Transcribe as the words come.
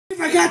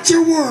I got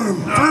your worm.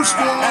 First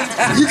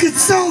one. You can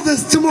sell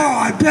this tomorrow,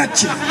 I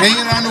bet you.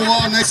 Hanging on the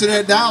wall next to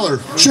that dollar.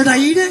 Should I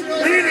eat it? Eat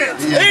it!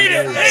 Eat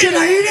it! Should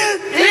I eat it?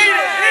 Eat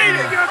it! Eat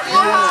it!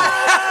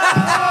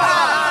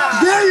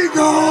 There you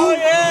go. Oh,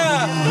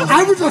 yeah.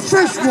 I was a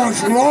fish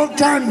once a long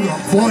time ago.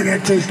 Boy,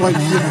 that tastes like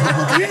you.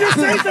 You just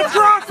ate the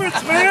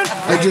profits, man.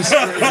 I just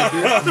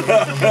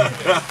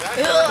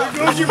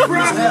There goes your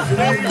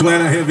profits.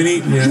 Glad I haven't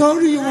eaten yet. Joe,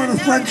 do you want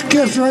a French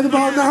kiss right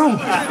about now?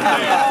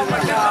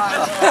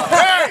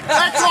 Hey,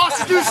 that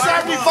cost you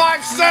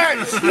 75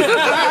 cents.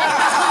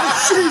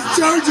 She's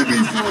charging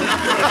me for it.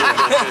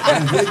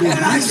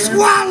 And I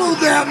swallowed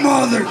that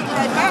mother.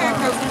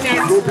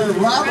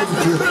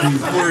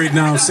 I'm worried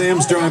now.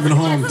 Sam's driving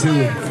home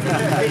too.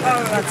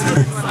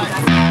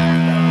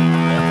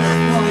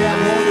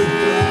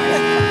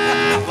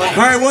 All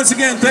right, once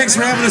again, thanks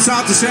for having us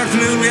out this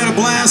afternoon. We had a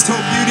blast.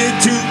 Hope you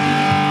did too.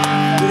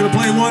 We're gonna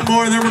play one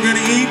more, and then we're gonna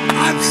eat.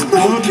 I'm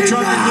smoking Load the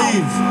truck now. and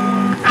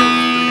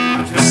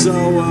leave. So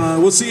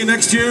we'll see you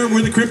next year.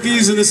 We're the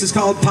Kripkes, and this is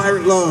called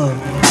Pirate Love.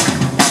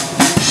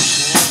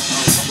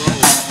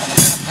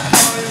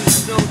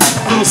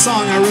 A little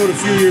song I wrote a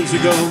few years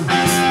ago.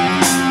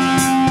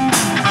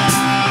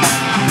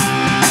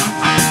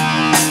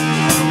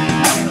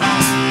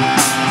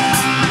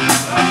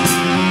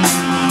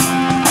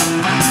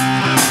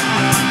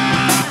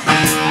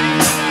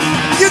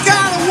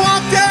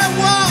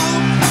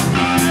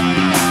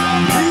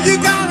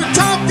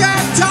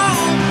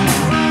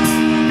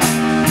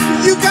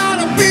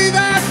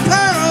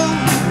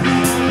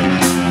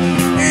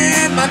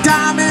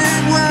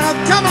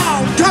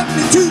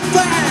 Too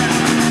fast.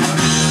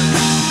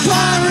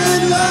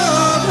 Pirate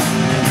love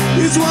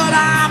is what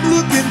I'm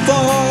looking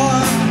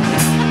for.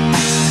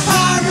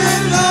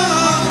 Pirate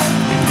love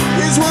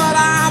is what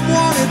I'm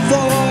wanting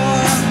for.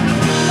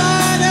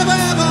 I never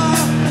ever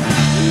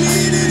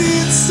needed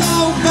it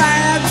so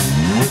bad.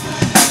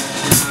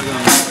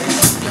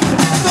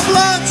 The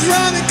blood's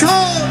running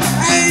cold,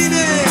 ain't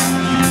it?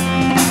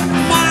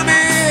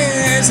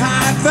 Mommy's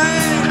hot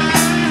thing.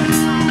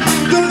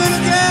 The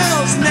little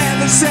girls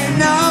never say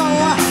no.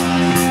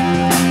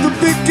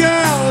 Big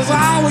girls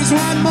always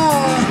want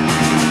more.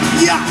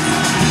 Yeah.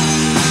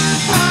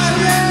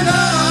 Pirate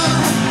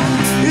love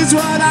is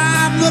what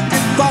I'm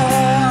looking for.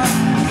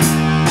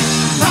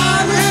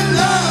 Pirate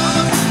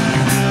love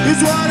is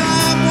what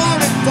I'm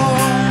wanting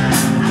for.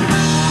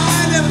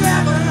 I never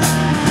ever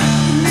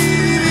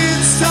needed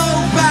it so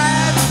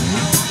bad.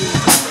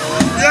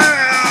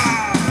 Yeah.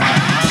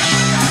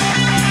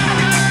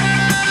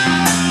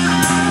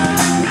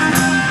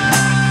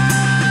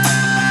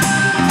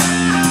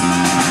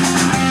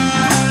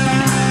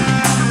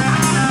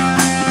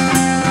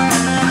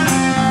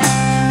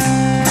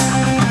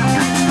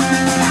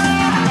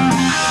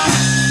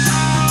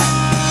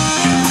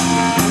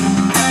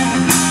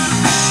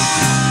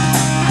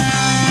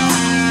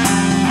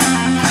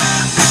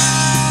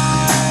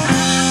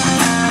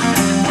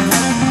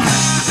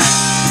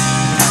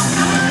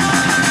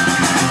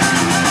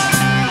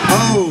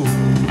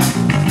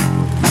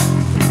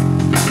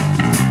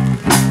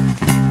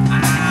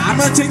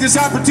 Take this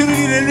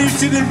opportunity to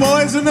introduce you to the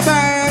boys in the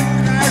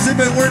band. The guys have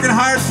been working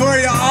hard for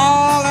you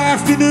all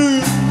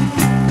afternoon.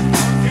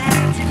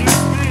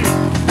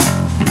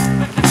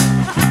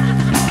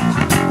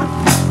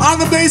 On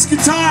the bass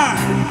guitar,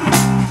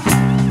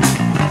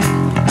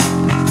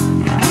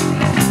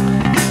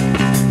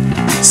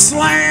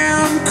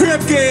 Slam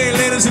Kripke,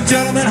 ladies and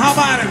gentlemen. How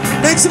about it?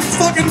 Make some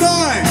fucking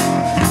noise.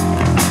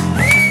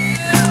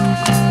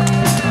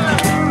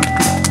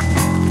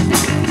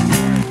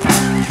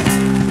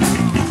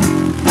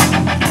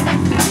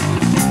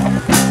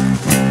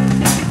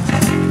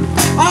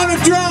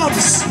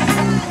 Drums.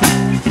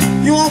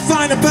 You won't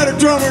find a better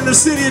drummer in the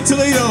city of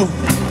Toledo.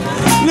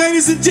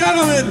 Ladies and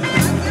gentlemen,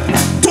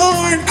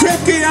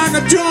 Kripke on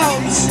the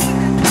drums.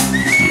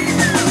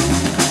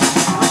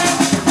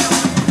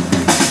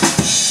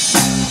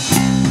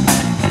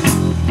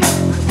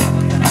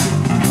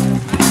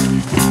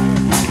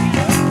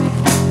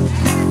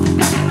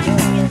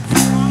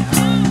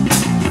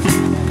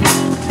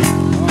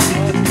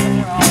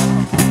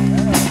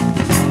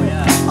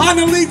 On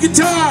the lead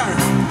guitar,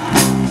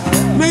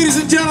 ladies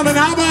and gentlemen,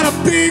 how about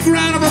a big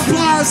round of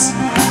applause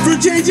for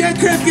J.J.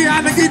 Kripke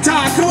on the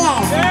guitar? Come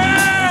on.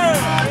 Yeah.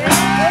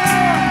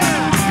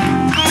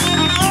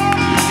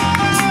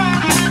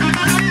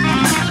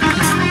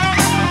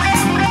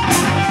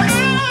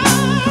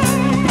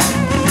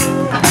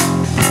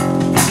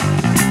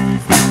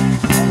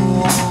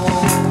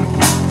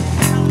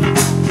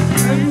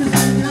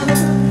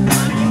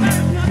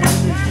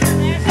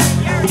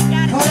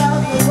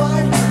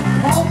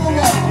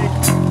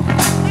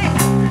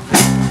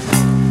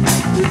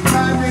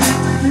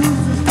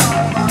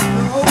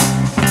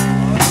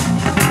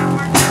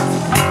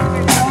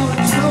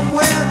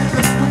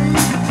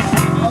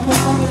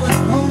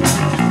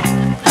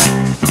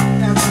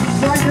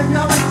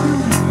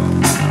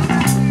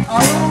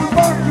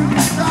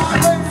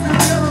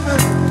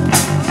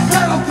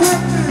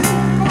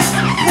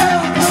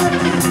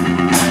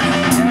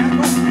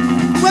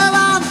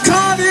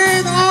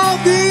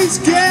 this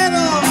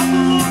ghetto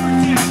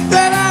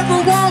that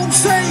everyone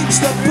seems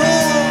to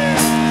pull.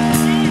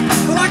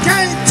 But I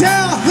can't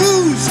tell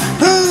who's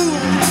who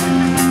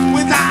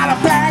without a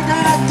bag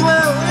of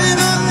glue. In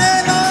a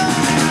little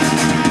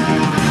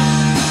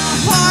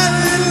fire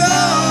in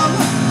love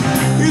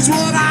is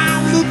what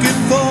I'm looking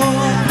for.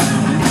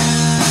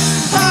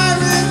 Fire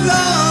in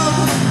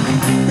love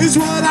is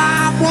what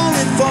I'm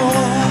wanting for.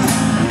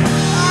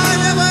 I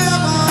never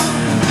ever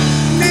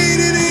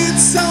needed it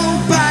so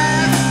bad.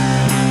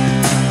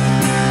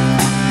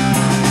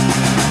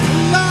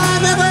 I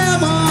never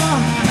ever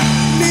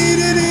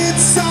needed it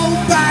so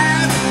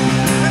bad.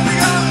 Here we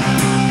go.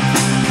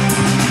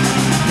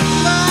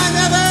 I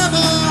never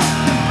ever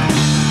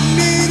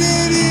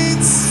needed it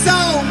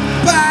so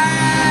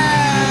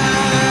bad.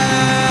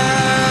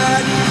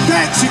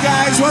 Thanks, you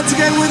guys. Once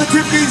again, we're the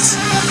Kripkes.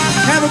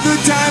 Have a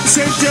good time.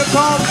 Safe trip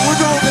home. We're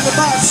going to the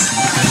bus.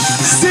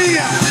 See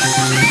ya.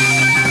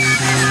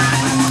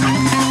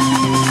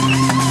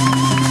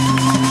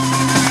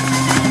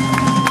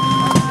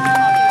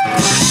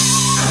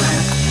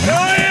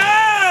 Oh,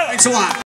 yeah! Thanks a lot.